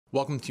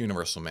Welcome to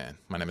Universal Man.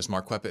 My name is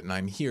Mark Weppett, and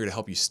I'm here to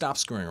help you stop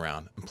screwing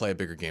around and play a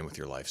bigger game with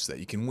your life so that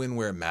you can win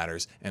where it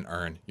matters and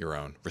earn your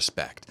own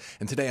respect.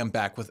 And today I'm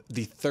back with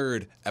the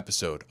third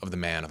episode of the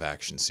Man of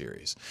Action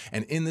series.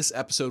 And in this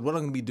episode, what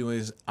I'm going to be doing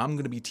is I'm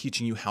going to be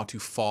teaching you how to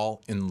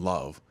fall in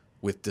love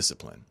with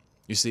discipline.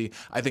 You see,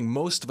 I think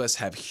most of us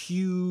have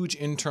huge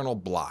internal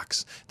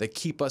blocks that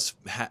keep us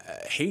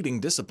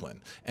hating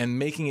discipline and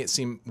making it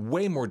seem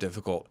way more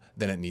difficult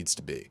than it needs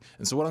to be.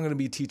 And so what I'm going to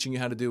be teaching you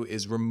how to do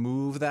is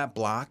remove that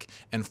block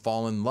and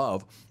fall in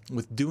love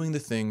with doing the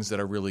things that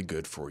are really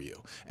good for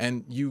you.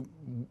 And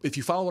if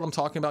you follow what I'm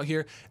talking about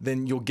here,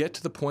 then you'll get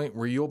to the point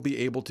where you'll be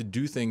able to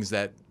do things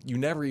that you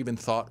never even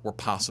thought were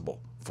possible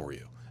for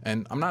you.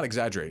 And I'm not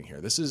exaggerating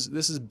here. This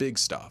is big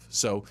stuff.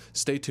 So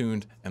stay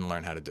tuned and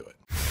learn how to do it.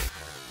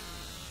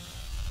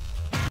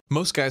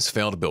 Most guys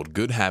fail to build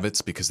good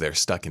habits because they're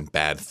stuck in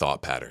bad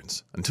thought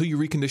patterns. Until you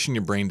recondition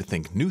your brain to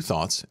think new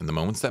thoughts in the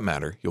moments that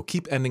matter, you'll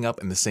keep ending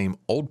up in the same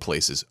old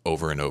places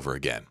over and over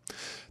again.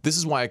 This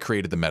is why I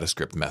created the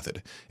Metascript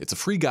method. It's a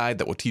free guide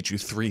that will teach you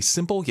 3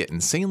 simple yet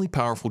insanely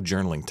powerful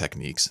journaling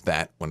techniques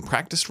that, when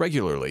practiced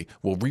regularly,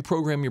 will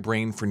reprogram your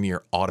brain for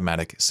near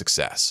automatic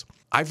success.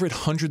 I've read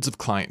hundreds of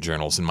client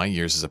journals in my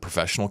years as a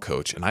professional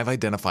coach, and I've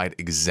identified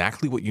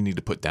exactly what you need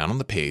to put down on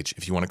the page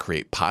if you want to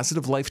create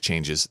positive life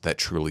changes that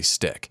truly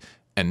stick.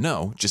 And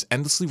no, just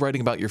endlessly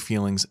writing about your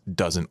feelings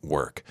doesn't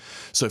work.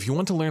 So if you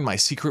want to learn my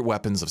secret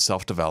weapons of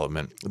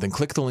self-development, then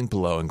click the link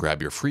below and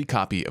grab your free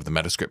copy of the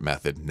Metascript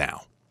method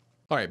now.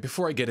 All right,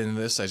 before I get into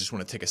this, I just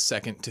want to take a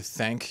second to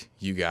thank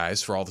you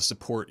guys for all the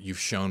support you've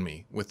shown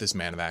me with this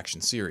Man of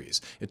Action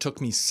series. It took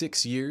me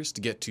 6 years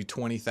to get to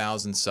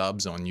 20,000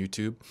 subs on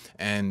YouTube,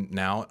 and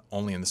now,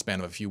 only in the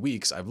span of a few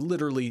weeks, I've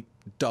literally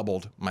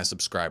doubled my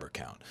subscriber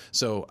count.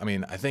 So,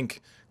 I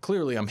think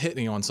clearly I'm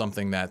hitting on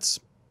something that's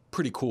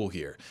pretty cool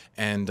here.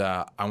 And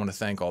I want to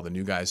thank all the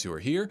new guys who are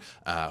here.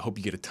 Hope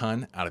you get a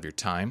ton out of your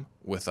time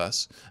with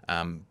us.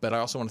 But I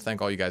also want to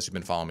thank all you guys who've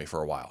been following me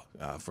for a while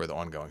for the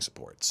ongoing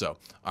support. So,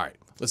 all right,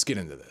 let's get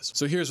into this.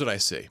 So here's what I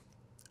see.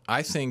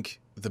 I think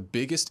the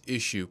biggest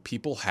issue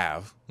people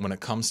have when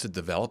it comes to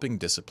developing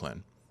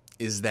discipline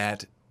is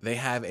that they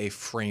have a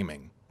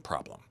framing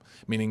problem.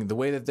 Meaning the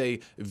way that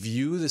they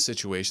view the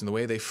situation, the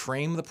way they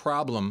frame the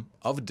problem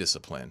of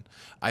discipline,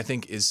 I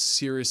think is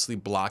seriously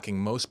blocking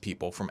most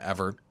people from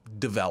ever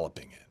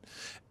developing it.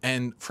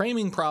 And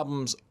framing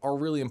problems are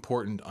really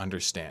important to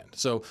understand.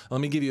 So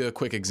let me give you a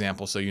quick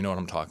example so you know what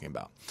I'm talking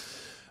about.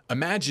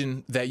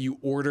 Imagine that you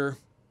order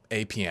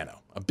a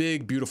piano, a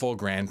big, beautiful,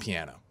 grand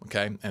piano,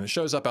 okay? And it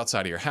shows up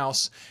outside of your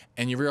house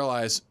and you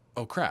realize,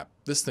 oh crap,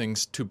 this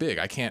thing's too big.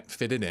 I can't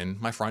fit it in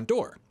my front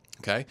door,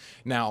 okay?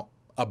 Now,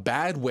 a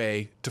bad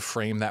way to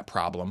frame that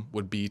problem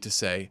would be to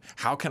say,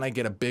 how can I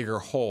get a bigger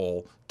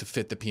hole to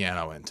fit the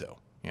piano into?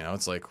 You know,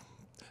 it's like,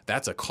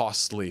 that's a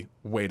costly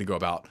way to go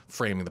about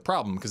framing the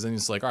problem, because then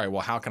it's like, all right,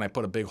 well, how can I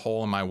put a big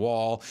hole in my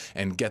wall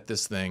and get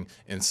this thing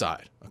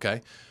inside,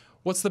 okay?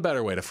 What's the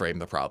better way to frame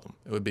the problem?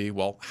 It would be,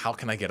 well, how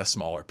can I get a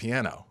smaller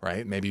piano,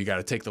 right? Maybe you got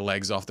to take the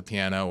legs off the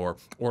piano or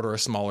order a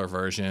smaller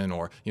version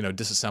or,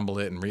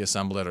 disassemble it and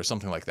reassemble it or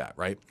something like that,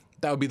 right?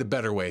 That would be the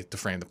better way to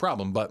frame the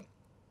problem. But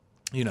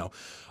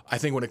I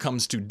think when it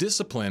comes to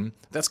discipline,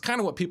 that's kind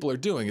of what people are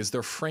doing, is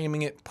they're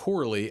framing it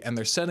poorly and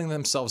they're setting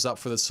themselves up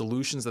for the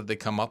solutions that they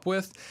come up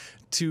with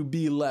to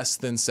be less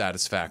than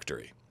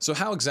satisfactory. So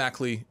how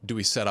exactly do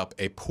we set up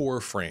a poor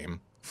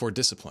frame for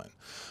discipline?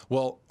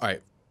 Well, all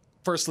right,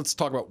 first let's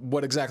talk about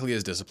what exactly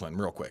is discipline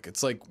real quick.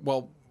 It's like,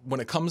 well, when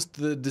it comes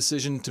to the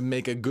decision to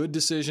make a good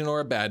decision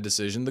or a bad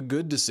decision, the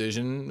good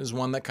decision is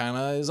one that kind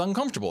of is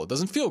uncomfortable. It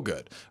doesn't feel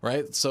good,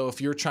 right? So if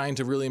you're trying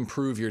to really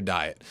improve your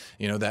diet,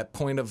 that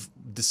point of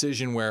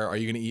decision where are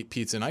you going to eat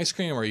pizza and ice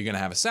cream or are you going to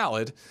have a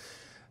salad,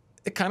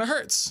 it kind of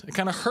hurts. It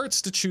kind of hurts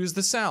to choose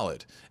the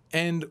salad.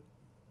 And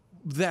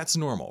that's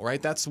normal, right?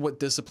 That's what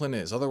discipline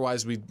is.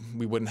 Otherwise, we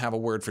wouldn't have a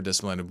word for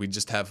discipline. We'd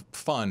just have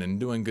fun and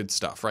doing good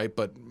stuff, right?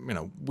 But,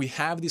 we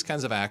have these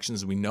kinds of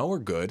actions we know are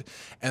good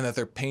and that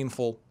they're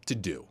painful to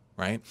do,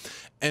 right?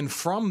 And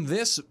from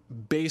this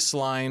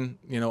baseline,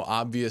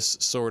 obvious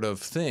sort of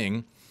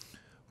thing,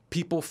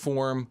 people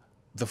form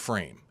the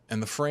frame.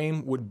 And the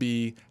frame would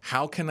be,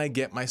 how can I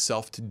get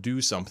myself to do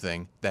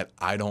something that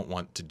I don't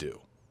want to do?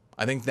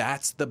 I think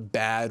that's the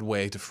bad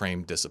way to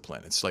frame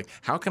discipline. It's like,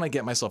 how can I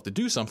get myself to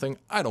do something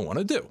I don't want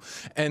to do?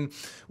 And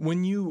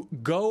when you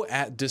go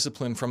at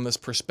discipline from this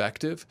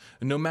perspective,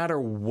 no matter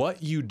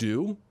what you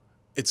do,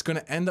 it's going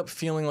to end up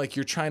feeling like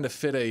you're trying to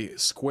fit a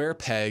square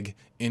peg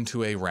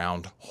into a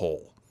round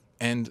hole.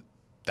 And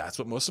that's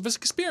what most of us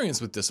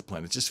experience with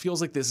discipline. It just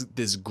feels like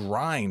this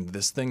grind,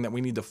 this thing that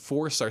we need to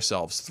force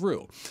ourselves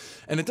through.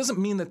 And it doesn't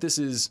mean that this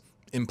is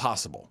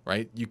impossible,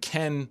 right? You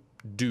can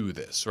do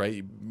this,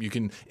 right? You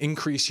can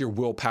increase your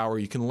willpower.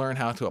 You can learn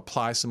how to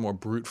apply some more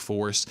brute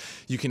force.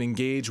 You can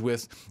engage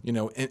with,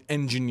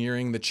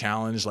 engineering the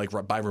challenge, like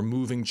by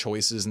removing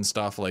choices and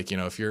stuff. Like,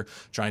 if you're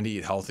trying to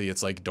eat healthy,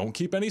 it's like, don't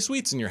keep any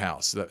sweets in your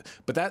house.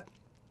 But that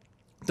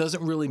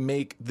doesn't really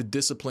make the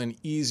discipline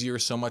easier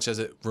so much as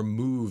it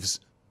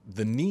removes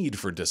the need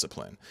for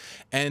discipline.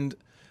 And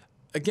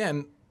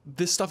again,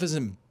 this stuff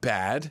isn't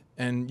bad,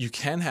 and you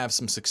can have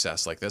some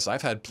success like this.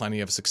 I've had plenty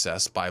of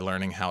success by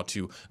learning how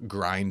to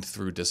grind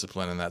through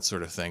discipline and that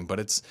sort of thing, but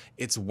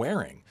it's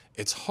wearing.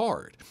 It's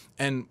hard.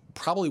 And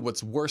probably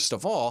what's worst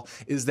of all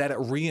is that it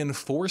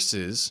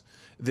reinforces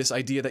this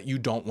idea that you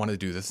don't want to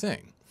do the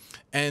thing.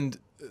 And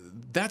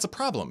that's a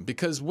problem,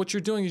 because what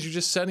you're doing is you're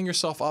just setting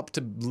yourself up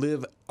to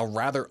live a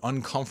rather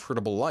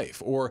uncomfortable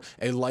life, or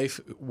a life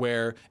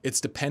where it's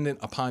dependent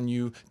upon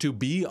you to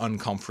be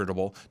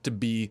uncomfortable to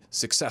be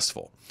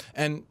successful.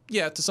 And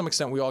yeah, to some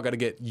extent, we all got to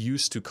get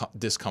used to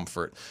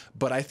discomfort.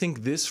 But I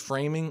think this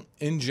framing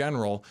in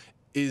general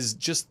is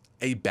just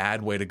a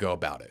bad way to go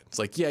about it. It's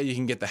like, yeah, you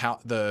can get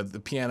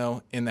the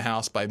piano in the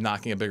house by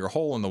knocking a bigger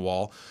hole in the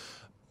wall.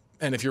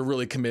 And if you're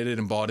really committed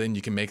and bought in,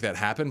 you can make that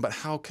happen. But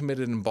how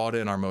committed and bought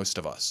in are most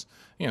of us?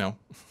 You know,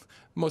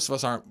 most of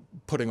us aren't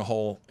putting a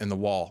hole in the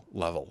wall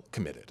level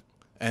committed.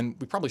 And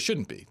we probably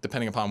shouldn't be,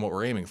 depending upon what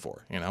we're aiming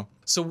for, you know?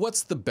 So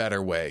what's the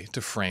better way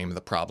to frame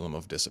the problem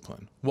of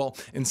discipline? Well,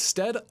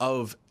 instead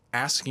of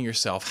asking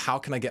yourself, how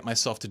can I get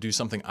myself to do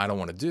something I don't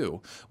want to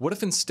do? What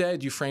if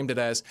instead you framed it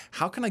as,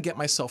 how can I get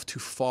myself to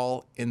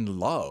fall in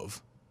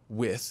love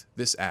with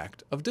this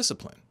act of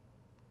discipline?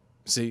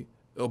 See,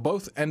 they'll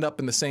both end up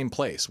in the same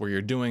place where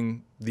you're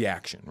doing the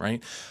action,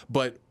 right?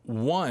 But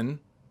one,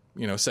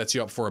 you know, sets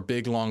you up for a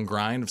big, long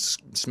grind of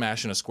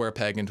smashing a square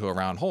peg into a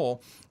round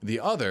hole.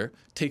 The other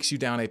takes you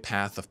down a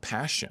path of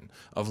passion,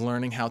 of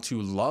learning how to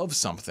love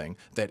something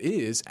that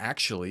is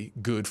actually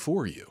good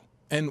for you.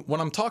 And when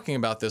I'm talking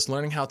about this,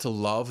 learning how to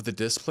love the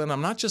discipline,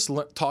 I'm not just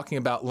talking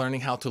about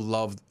learning how to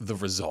love the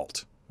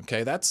result.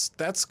 Okay, that's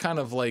kind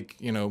of like,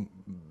 you know,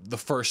 the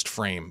first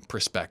frame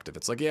perspective.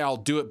 It's like, yeah, I'll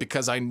do it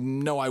because I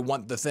know I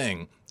want the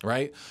thing,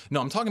 right?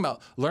 No, I'm talking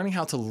about learning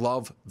how to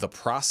love the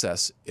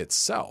process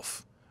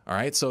itself. All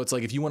right, so it's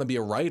like if you want to be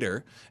a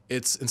writer,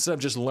 it's instead of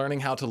just learning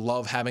how to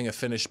love having a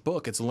finished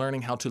book, it's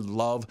learning how to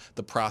love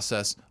the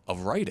process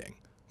of writing.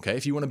 Okay,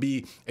 if you want to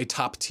be a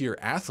top tier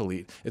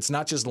athlete, it's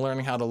not just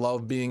learning how to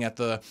love being at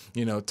the,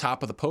 you know,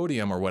 top of the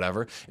podium or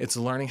whatever. It's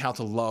learning how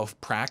to love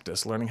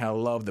practice, learning how to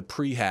love the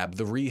prehab,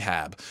 the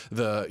rehab,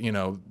 the, you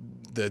know,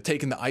 the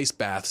taking the ice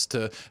baths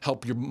to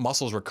help your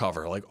muscles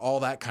recover, like all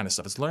that kind of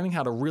stuff. It's learning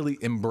how to really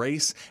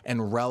embrace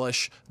and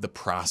relish the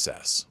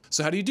process.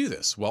 So how do you do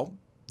this? Well,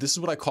 this is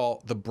what I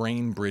call the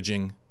brain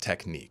bridging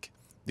technique.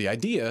 The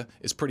idea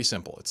is pretty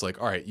simple. It's like,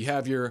 all right, you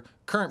have your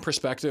current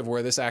perspective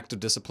where this act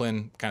of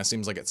discipline kind of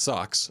seems like it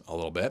sucks a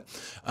little bit.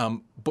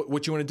 But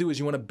what you want to do is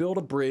you want to build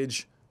a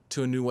bridge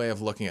to a new way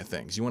of looking at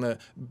things. You want to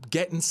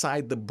get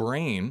inside the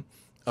brain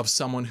of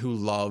someone who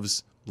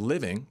loves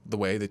living the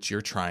way that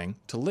you're trying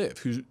to live,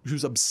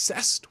 who's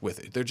obsessed with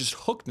it. They're just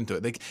hooked into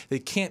it. They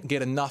can't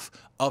get enough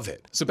of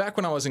it. So back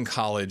when I was in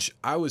college,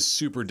 I was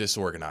super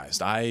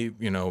disorganized. I,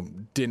 you know,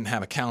 didn't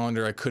have a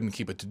calendar. I couldn't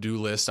keep a to-do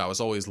list. I was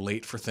always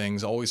late for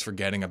things, always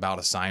forgetting about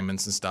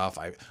assignments and stuff.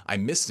 I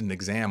missed an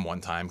exam one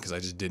time because I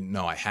just didn't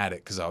know I had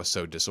it because I was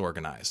so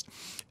disorganized.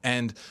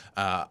 And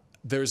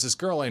there's this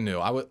girl I knew.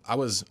 I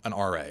was an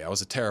RA. I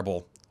was a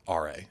terrible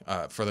RA.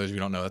 For those of you who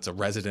don't know, that's a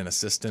resident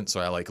assistant. So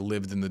I like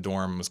lived in the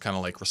dorm, was kind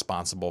of like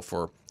responsible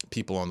for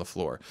people on the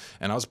floor.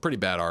 And I was a pretty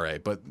bad RA.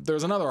 But there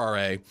was another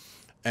RA,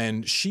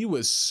 and she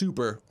was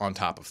super on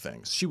top of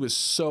things. She was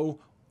so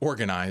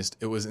organized.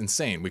 It was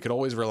insane. We could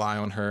always rely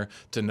on her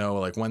to know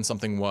like when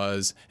something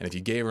was, and if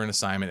you gave her an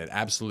assignment, it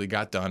absolutely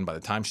got done by the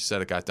time she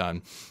said it got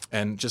done.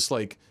 And just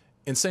like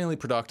insanely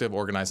productive,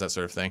 organized, that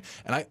sort of thing.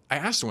 And I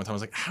asked her one time, I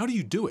was like, how do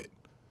you do it?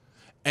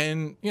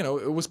 And, you know,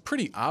 it was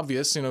pretty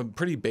obvious, you know,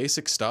 pretty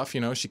basic stuff. You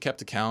know, she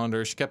kept a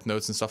calendar, she kept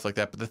notes and stuff like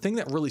that. But the thing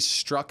that really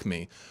struck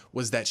me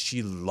was that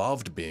she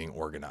loved being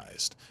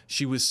organized.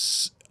 She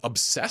was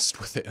obsessed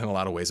with it in a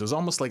lot of ways. It was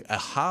almost like a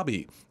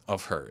hobby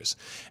of hers.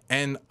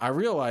 And I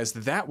realized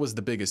that was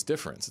the biggest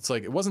difference. It's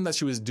like, it wasn't that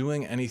she was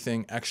doing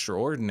anything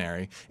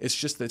extraordinary. It's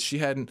just that she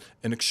had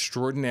an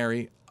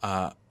extraordinary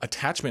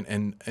attachment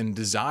and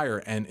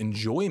desire and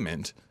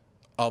enjoyment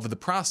of the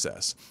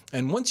process.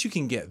 And once you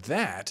can get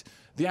that,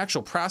 the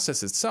actual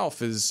process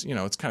itself is, you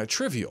know, it's kind of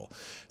trivial.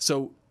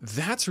 So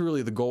that's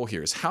really the goal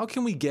here, is how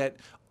can we get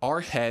our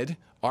head,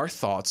 our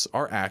thoughts,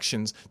 our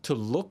actions to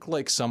look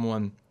like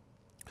someone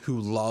who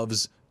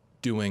loves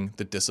doing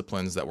the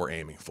disciplines that we're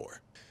aiming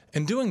for.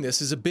 And doing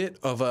this is a bit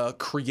of a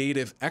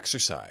creative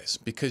exercise,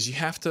 because you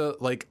have to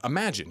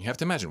imagine,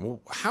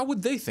 well, how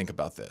would they think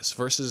about this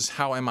versus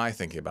how am I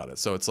thinking about it?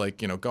 So it's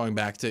like, you know, going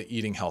back to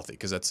eating healthy,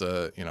 because that's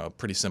a, you know, a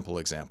pretty simple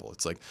example.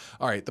 It's like,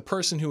 all right, the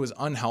person who is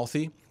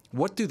unhealthy,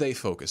 what do they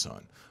focus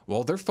on?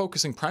 Well, they're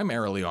focusing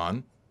primarily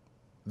on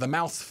the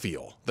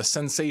mouthfeel, the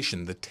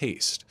sensation, the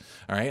taste,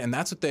 all right? And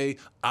that's what they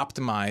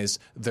optimize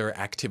their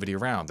activity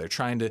around. They're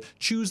trying to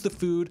choose the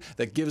food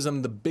that gives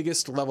them the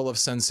biggest level of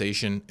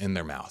sensation in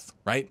their mouth,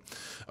 right?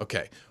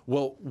 Okay,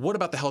 well, what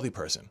about the healthy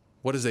person?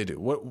 What does they do?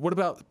 What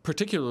about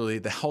particularly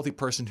the healthy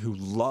person who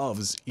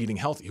loves eating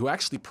healthy, who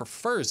actually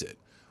prefers it?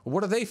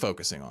 What are they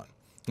focusing on?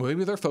 Well,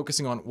 maybe they're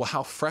focusing on, well,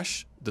 how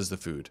fresh does the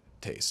food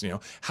taste?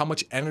 How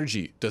much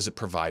energy does it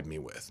provide me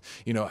with?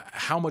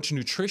 How much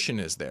nutrition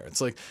is there?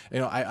 It's like,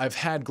 I've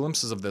had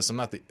glimpses of this. I'm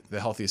not the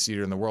healthiest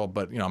eater in the world,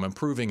 but, I'm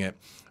improving it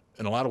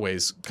in a lot of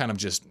ways, kind of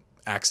just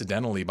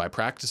accidentally by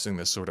practicing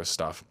this sort of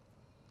stuff.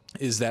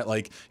 Is that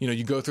like,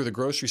 you go through the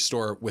grocery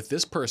store with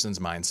this person's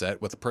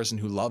mindset, with a person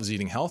who loves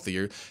eating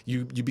healthier,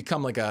 you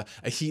become like a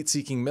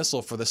heat-seeking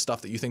missile for the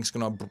stuff that you think is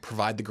going to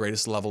provide the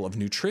greatest level of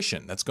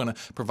nutrition, that's going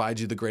to provide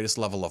you the greatest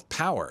level of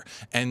power.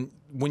 And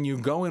when you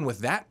go in with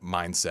that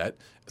mindset,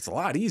 it's a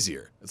lot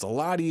easier. It's a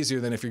lot easier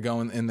than if you're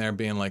going in there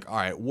being like, all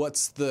right,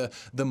 what's the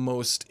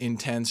most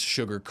intense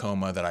sugar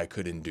coma that I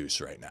could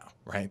induce right now,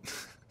 right?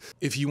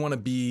 If you want to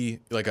be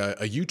like a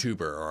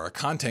YouTuber or a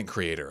content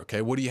creator,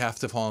 okay, what do you have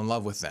to fall in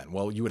love with then?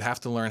 Well, you would have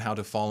to learn how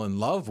to fall in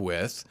love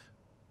with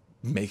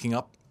making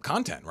up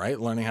content, right?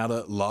 Learning how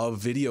to love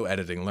video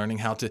editing, learning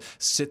how to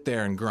sit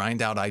there and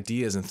grind out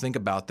ideas and think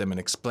about them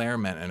and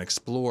experiment and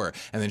explore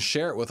and then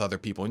share it with other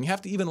people. And you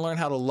have to even learn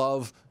how to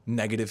love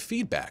negative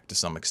feedback to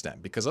some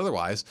extent, because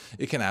otherwise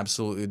it can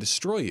absolutely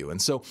destroy you.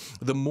 And so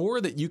the more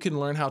that you can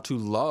learn how to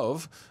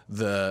love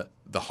the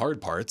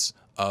hard parts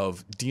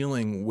of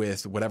dealing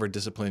with whatever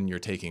discipline you're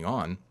taking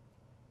on,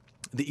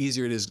 the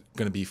easier it is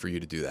going to be for you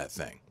to do that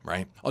thing,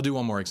 right? I'll do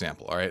one more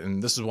example, all right?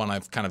 And this is one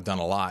I've kind of done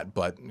a lot,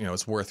 but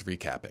it's worth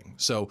recapping.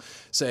 So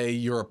say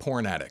you're a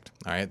porn addict,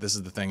 all right? This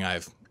is the thing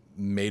I've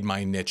made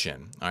my niche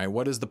in, all right?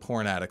 What does the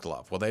porn addict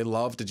love? Well, they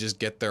love to just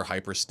get their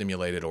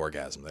hyper-stimulated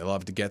orgasm. They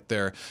love to get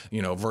their,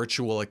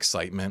 virtual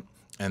excitement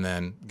and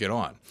then get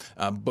on.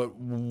 But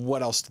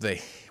what else do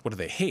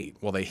they hate?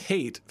 Well, they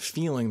hate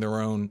feeling their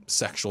own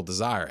sexual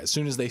desire. As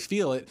soon as they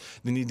feel it,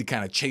 they need to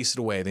kind of chase it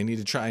away. They need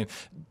to try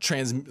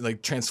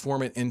and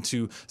transform it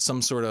into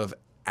some sort of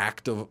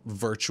act of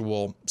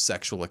virtual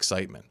sexual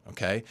excitement,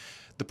 okay?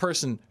 The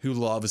person who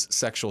loves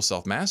sexual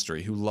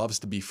self-mastery, who loves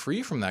to be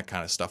free from that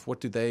kind of stuff,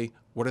 what are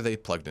they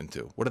plugged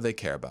into? What do they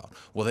care about?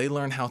 Well, they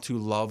learn how to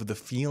love the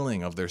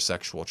feeling of their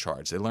sexual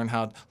charge. They learn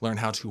how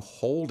to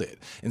hold it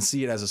and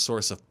see it as a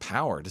source of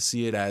power, to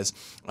see it as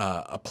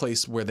a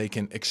place where they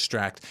can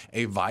extract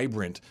a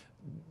vibrant,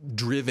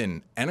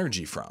 driven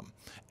energy from.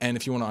 And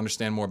if you want to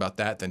understand more about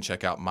that, then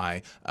check out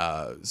my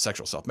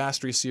Sexual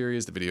Self-Mastery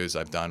series, the videos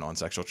I've done on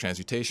sexual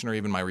transmutation, or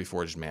even my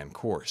Reforged Man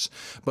course.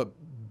 But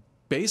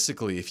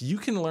basically, if you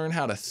can learn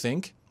how to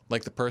think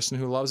like the person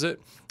who loves it,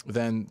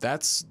 then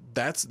that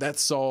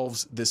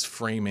solves this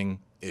framing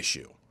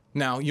issue.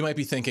 Now, you might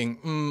be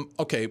thinking,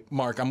 okay,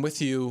 Mark, I'm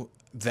with you.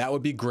 That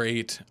would be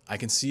great. I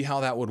can see how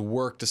that would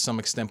work to some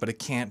extent, but it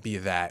can't be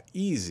that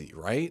easy,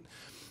 right?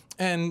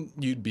 And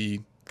you'd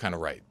be kind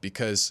of right,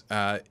 because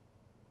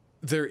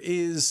there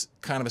is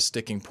kind of a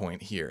sticking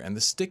point here. And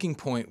the sticking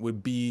point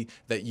would be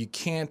that you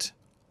can't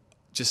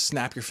just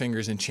snap your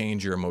fingers and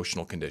change your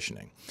emotional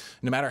conditioning.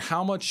 No matter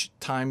how much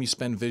time you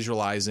spend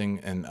visualizing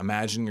and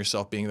imagining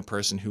yourself being the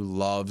person who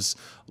loves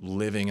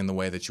living in the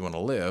way that you want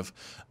to live,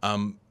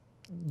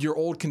 your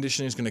old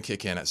conditioning is going to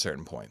kick in at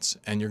certain points,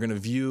 and you're going to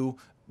view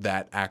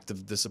that act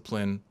of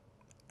discipline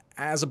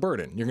as a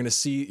burden. You're going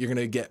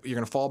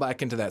to fall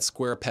back into that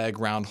square peg,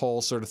 round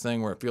hole sort of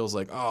thing, where it feels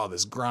like, oh,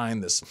 this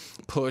grind, this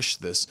push,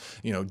 this,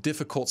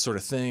 difficult sort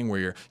of thing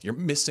where you're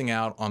missing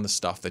out on the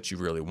stuff that you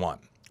really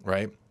want,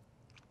 right?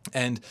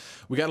 And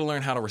we got to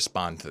learn how to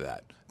respond to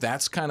that.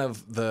 That's kind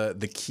of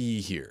the key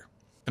here.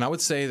 And I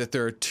would say that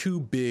there are two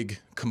big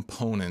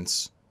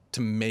components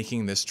to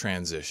making this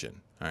transition,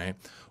 all right?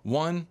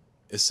 One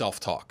is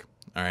self-talk,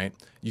 all right?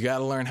 You got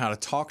to learn how to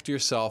talk to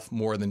yourself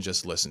more than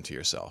just listen to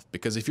yourself.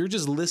 Because if you're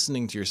just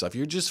listening to yourself,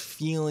 you're just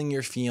feeling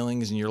your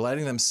feelings and you're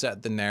letting them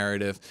set the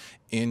narrative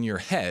in your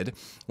head,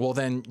 well,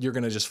 then you're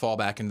going to just fall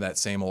back into that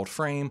same old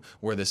frame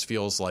where this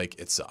feels like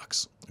it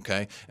sucks,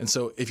 okay? And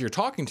so if you're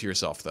talking to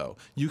yourself, though,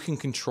 you can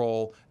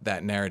control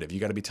that narrative.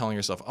 You got to be telling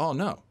yourself, oh,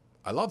 no,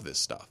 I love this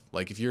stuff.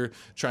 Like if you're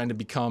trying to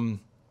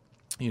become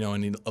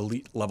an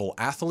elite level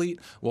athlete,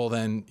 well,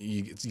 then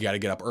you got to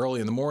get up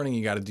early in the morning.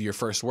 You got to do your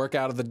first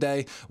workout of the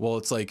day. Well,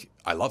 it's like,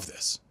 I love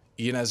this.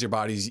 Even as your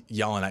body's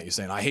yelling at you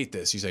saying, I hate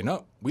this. You say,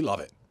 no, we love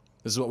it.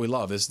 This is what we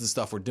love. This is the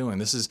stuff we're doing.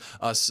 This is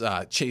us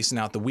chasing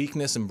out the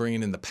weakness and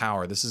bringing in the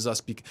power. This is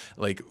us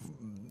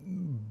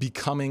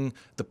becoming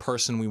the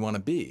person we want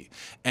to be.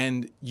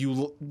 And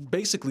you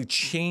basically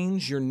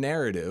change your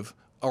narrative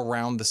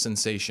around the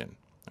sensation.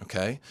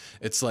 Okay?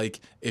 It's like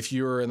if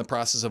you're in the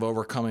process of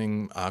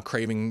overcoming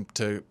craving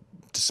to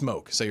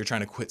smoke, say you're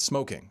trying to quit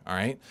smoking, all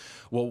right?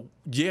 Well,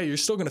 yeah, you're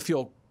still going to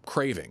feel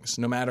cravings.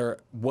 No matter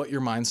what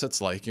your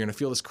mindset's like, you're going to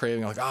feel this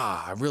craving like,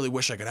 I really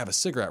wish I could have a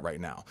cigarette right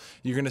now.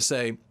 You're going to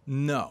say,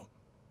 no,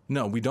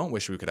 we don't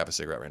wish we could have a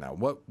cigarette right now.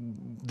 What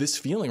this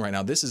feeling right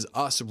now, this is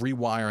us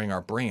rewiring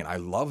our brain. I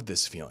love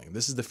this feeling.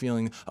 This is the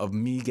feeling of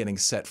me getting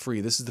set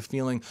free. This is the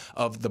feeling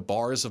of the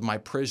bars of my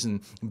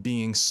prison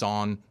being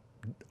sawn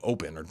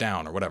open or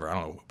down or whatever. I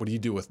don't know. What do you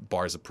do with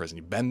bars of prison?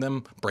 You bend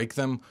them, break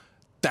them.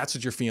 That's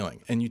what you're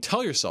feeling. And you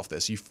tell yourself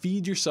this. You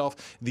feed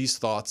yourself these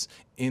thoughts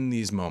in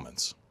these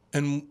moments.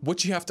 And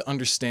what you have to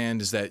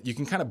understand is that you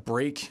can kind of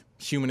break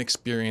human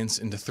experience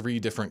into 3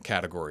 different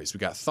categories.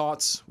 We've got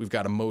thoughts, we've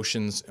got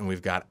emotions, and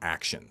we've got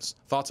actions.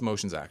 Thoughts,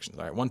 emotions, actions.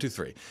 All right, 1, 2,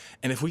 3.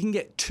 And if we can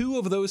get 2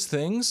 of those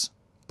things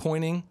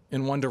pointing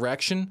in one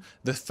direction,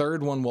 the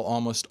third one will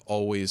almost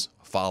always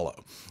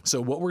follow.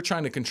 So what we're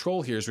trying to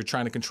control here is we're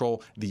trying to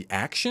control the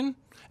action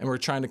and we're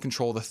trying to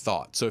control the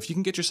thought. So if you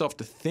can get yourself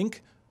to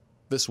think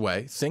this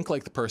way, think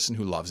like the person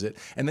who loves it,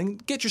 and then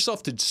get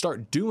yourself to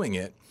start doing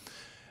it,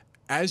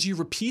 as you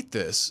repeat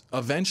this,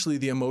 eventually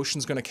the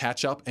emotion's going to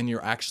catch up and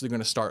you're actually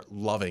going to start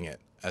loving it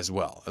as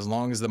well, as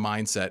long as the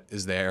mindset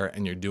is there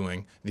and you're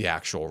doing the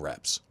actual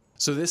reps.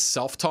 So this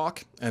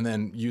self-talk, and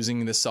then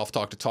using this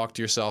self-talk to talk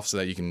to yourself so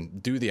that you can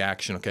do the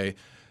action, okay,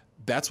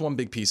 that's one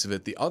big piece of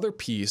it. The other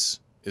piece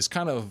is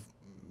kind of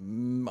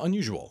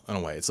unusual in a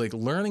way. It's like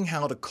learning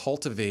how to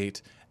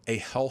cultivate a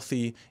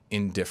healthy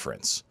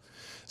indifference.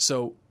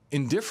 So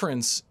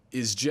indifference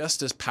is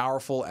just as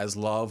powerful as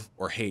love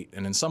or hate.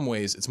 And in some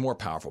ways, it's more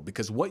powerful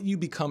because what you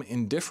become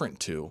indifferent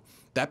to,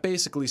 that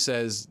basically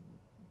says,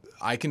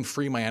 I can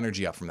free my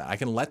energy up from that. I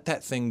can let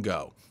that thing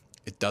go.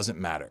 It doesn't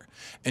matter.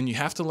 And you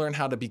have to learn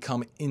how to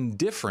become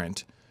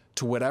indifferent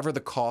to whatever the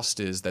cost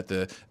is that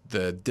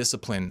the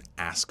discipline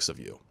asks of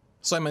you.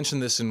 So I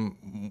mentioned this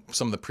in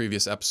some of the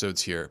previous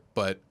episodes here,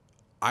 but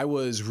I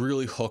was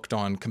really hooked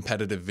on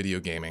competitive video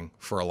gaming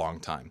for a long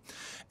time.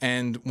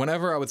 And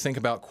whenever I would think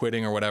about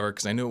quitting or whatever,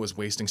 because I knew it was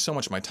wasting so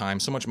much of my time,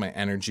 so much of my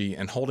energy,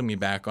 and holding me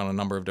back on a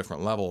number of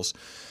different levels,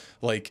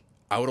 like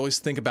I would always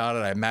think about it.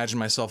 I imagined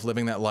myself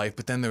living that life,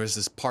 but then there was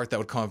this part that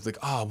would come up like,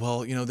 oh,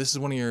 well, this is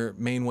one of your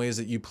main ways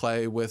that you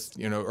play with,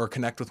 or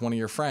connect with one of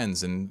your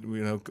friends, and,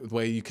 the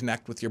way you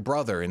connect with your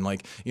brother. And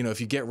like, if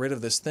you get rid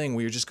of this thing,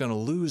 well, you're just going to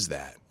lose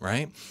that,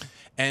 right?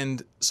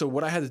 And so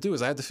what I had to do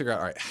is I had to figure out,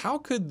 all right, how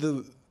could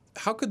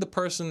the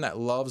person that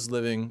loves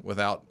living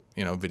without,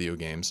 video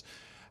games,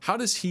 how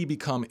does he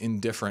become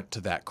indifferent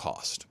to that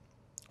cost?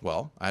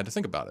 Well, I had to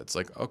think about it. It's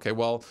like, okay,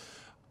 well,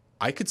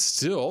 I could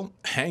still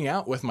hang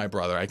out with my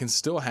brother. I can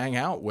still hang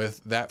out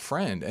with that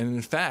friend. And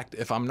in fact,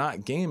 if I'm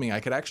not gaming, I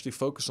could actually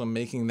focus on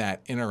making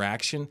that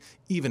interaction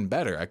even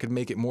better. I could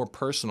make it more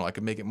personal. I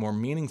could make it more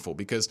meaningful,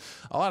 because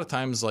a lot of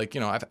times, like,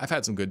 I've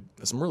had some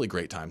really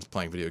great times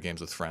playing video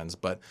games with friends,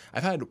 but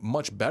I've had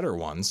much better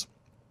ones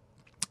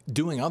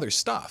doing other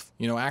stuff,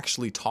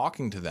 actually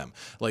talking to them,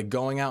 like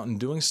going out and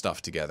doing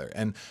stuff together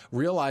and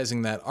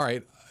realizing that, all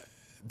right,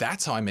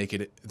 that's how I make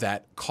it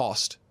that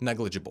cost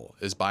negligible,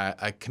 is by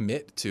I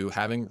commit to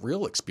having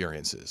real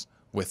experiences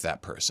with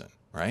that person,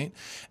 right?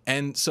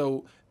 And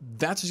so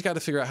that's what you got to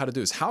figure out how to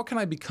do, is how can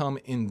I become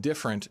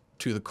indifferent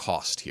to the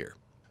cost here?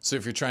 So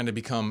if you're trying to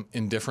become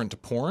indifferent to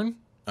porn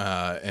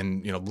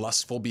and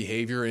lustful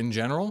behavior in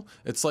general,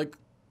 it's like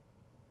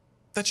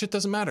that shit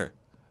doesn't matter.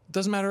 It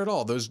doesn't matter at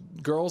all. Those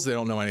girls, they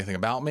don't know anything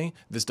about me.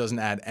 This doesn't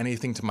add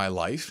anything to my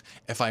life.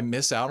 If I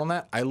miss out on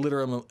that, I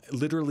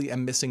literally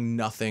am missing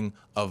nothing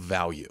of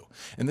value.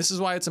 And this is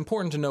why it's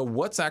important to know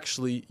what's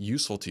actually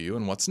useful to you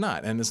and what's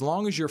not. And as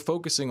long as you're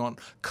focusing on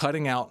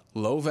cutting out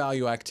low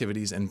value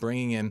activities and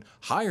bringing in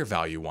higher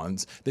value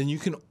ones, then you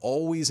can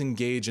always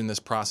engage in this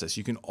process.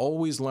 You can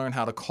always learn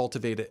how to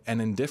cultivate an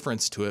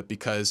indifference to it,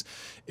 because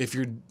if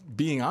you're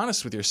being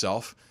honest with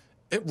yourself,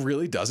 it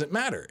really doesn't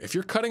matter. If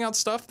you're cutting out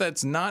stuff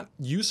that's not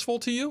useful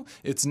to you,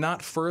 it's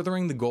not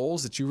furthering the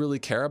goals that you really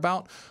care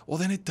about, well,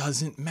 then it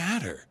doesn't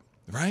matter,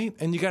 right?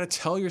 And you got to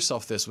tell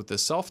yourself this with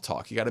this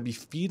self-talk. You got to be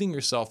feeding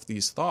yourself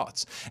these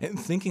thoughts and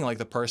thinking like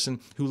the person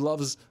who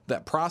loves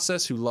that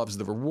process, who loves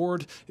the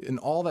reward, and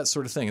all that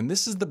sort of thing. And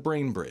this is the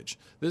brain bridge.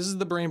 This is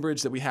the brain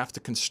bridge that we have to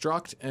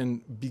construct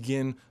and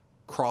begin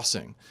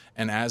crossing.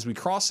 And as we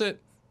cross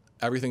it,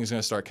 everything is going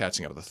to start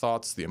catching up. The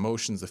thoughts, the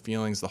emotions, the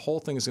feelings, the whole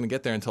thing is going to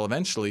get there until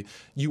eventually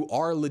you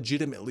are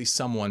legitimately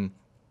someone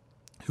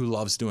who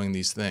loves doing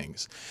these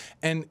things.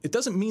 And it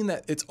doesn't mean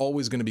that it's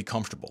always going to be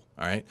comfortable,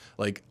 all right?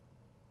 Like,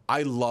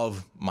 I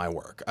love my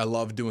work. I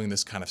love doing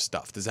this kind of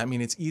stuff. Does that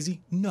mean it's easy?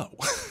 No.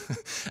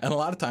 And a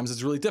lot of times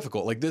it's really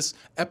difficult. Like this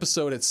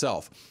episode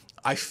itself,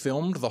 I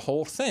filmed the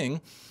whole thing.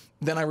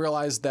 Then I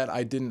realized that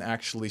I didn't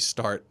actually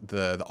start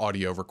the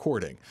audio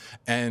recording.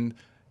 And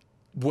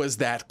was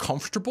that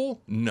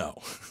comfortable? No.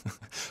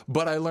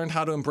 But I learned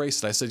how to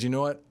embrace it. I said, you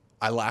know what?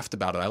 I laughed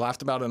about it.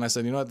 And I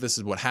said, you know what? This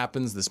is what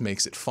happens. This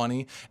makes it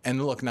funny.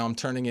 And look, now I'm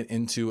turning it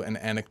into an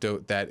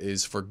anecdote that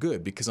is for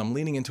good, because I'm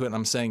leaning into it and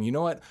I'm saying, you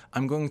know what?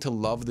 I'm going to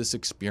love this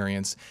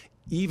experience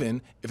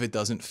even if it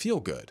doesn't feel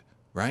good,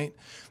 right?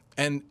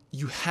 And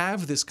you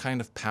have this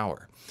kind of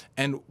power.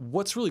 And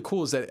what's really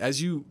cool is that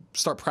as you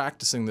start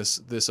practicing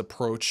this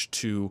approach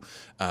to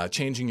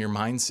changing your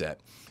mindset,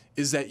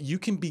 is that you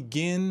can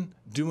begin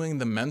doing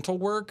the mental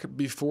work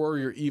before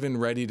you're even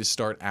ready to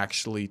start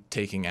actually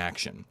taking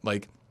action.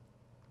 Like,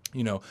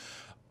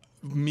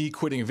 me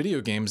quitting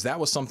video games, that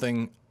was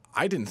something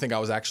I didn't think I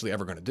was actually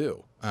ever going to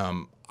do.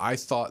 I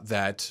thought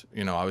that,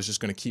 I was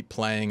just going to keep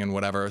playing and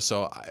whatever.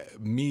 So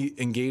me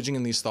engaging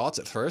in these thoughts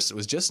at first, it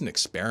was just an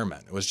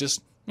experiment. It was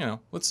just,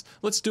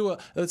 let's do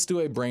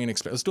a brain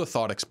experiment. Let's do a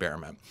thought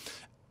experiment.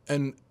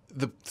 And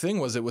the thing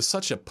was, it was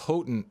such a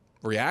potent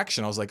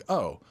reaction, I was like,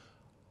 oh,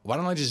 why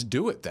don't I just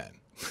do it then?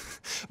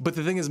 But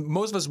the thing is,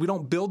 most of us, we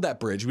don't build that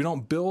bridge. We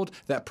don't build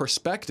that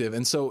perspective.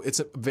 And so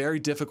it's very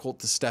difficult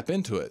to step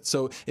into it.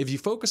 So if you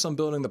focus on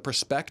building the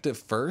perspective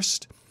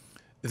first,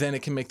 then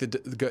it can make the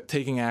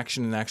taking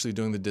action and actually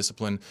doing the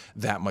discipline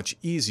that much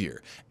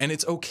easier. And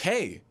it's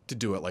okay to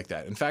do it like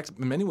that. In fact,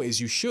 in many ways,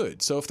 you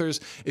should. So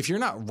if you're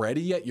not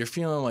ready yet, you're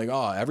feeling like,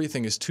 oh,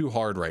 everything is too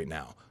hard right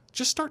now,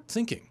 just start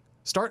thinking.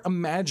 Start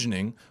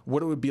imagining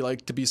what it would be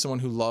like to be someone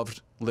who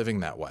loved living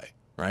that way,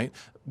 right?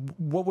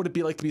 What would it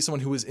be like to be someone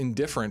who was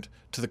indifferent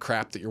to the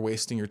crap that you're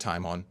wasting your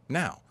time on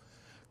now?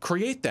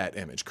 Create that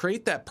image,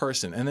 create that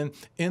person, and then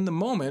in the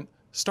moment,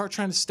 start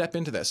trying to step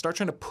into that. Start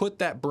trying to put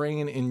that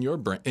brain in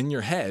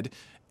your head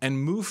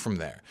and move from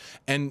there.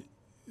 And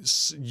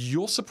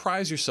you'll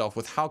surprise yourself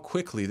with how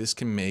quickly this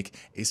can make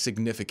a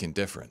significant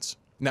difference.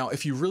 Now,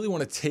 if you really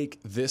want to take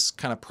this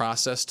kind of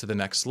process to the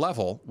next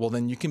level, well,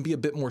 then you can be a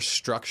bit more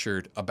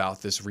structured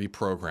about this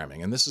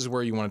reprogramming. And this is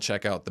where you want to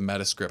check out the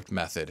Metascript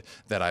method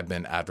that I've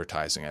been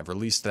advertising. I've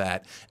released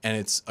that, and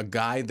it's a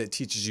guide that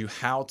teaches you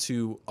how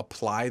to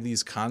apply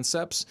these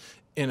concepts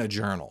in a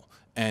journal.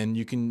 And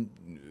you can,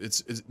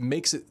 it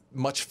makes it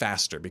much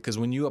faster, because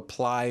when you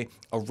apply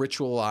a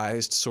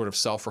ritualized sort of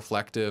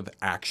self-reflective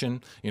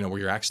action, where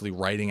you're actually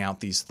writing out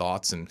these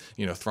thoughts and,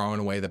 throwing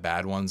away the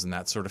bad ones and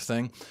that sort of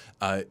thing,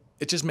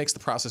 it just makes the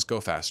process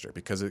go faster,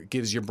 because it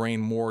gives your brain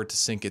more to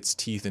sink its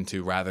teeth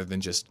into rather than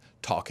just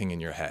talking in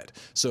your head.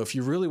 So if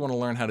you really want to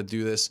learn how to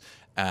do this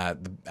at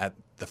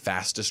the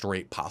fastest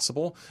rate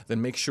possible, then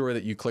make sure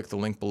that you click the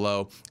link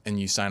below and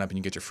you sign up and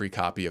you get your free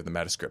copy of the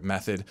Metascript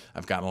method.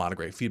 I've gotten a lot of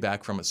great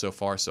feedback from it so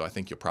far, so I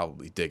think you'll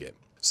probably dig it.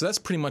 So that's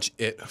pretty much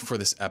it for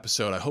this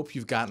episode. I hope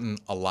you've gotten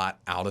a lot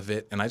out of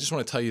it. And I just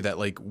want to tell you that,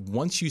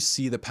 once you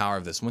see the power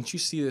of this, once you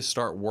see this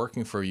start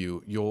working for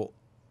you, you'll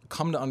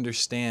come to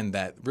understand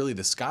that really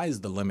the sky's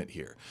the limit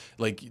here.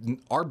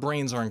 Our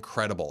brains are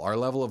incredible. Our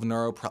level of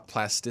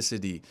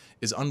neuroplasticity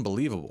is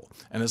unbelievable.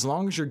 And as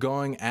long as you're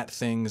going at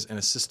things in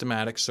a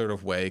systematic sort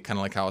of way, kind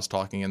of like how I was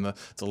talking in the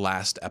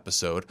last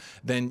episode,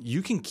 then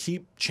you can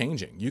keep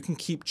changing. You can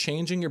keep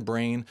changing your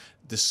brain,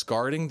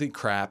 discarding the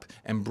crap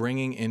and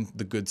bringing in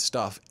the good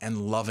stuff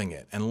and loving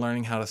it and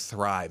learning how to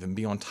thrive and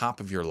be on top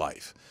of your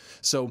life.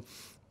 So,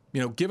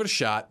 give it a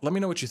shot. Let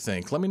me know what you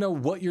think. Let me know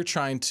what you're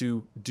trying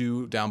to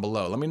do down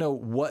below. Let me know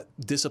what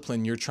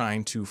discipline you're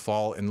trying to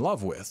fall in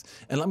love with.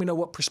 And let me know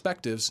what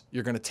perspectives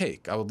you're going to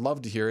take. I would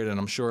love to hear it. And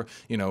I'm sure,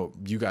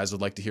 you guys would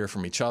like to hear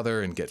from each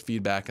other and get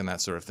feedback and that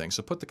sort of thing.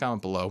 So put the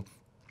comment below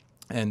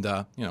and,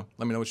 let me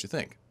know what you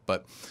think.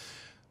 But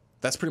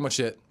that's pretty much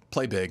it.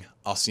 Play big.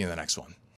 I'll see you in the next one.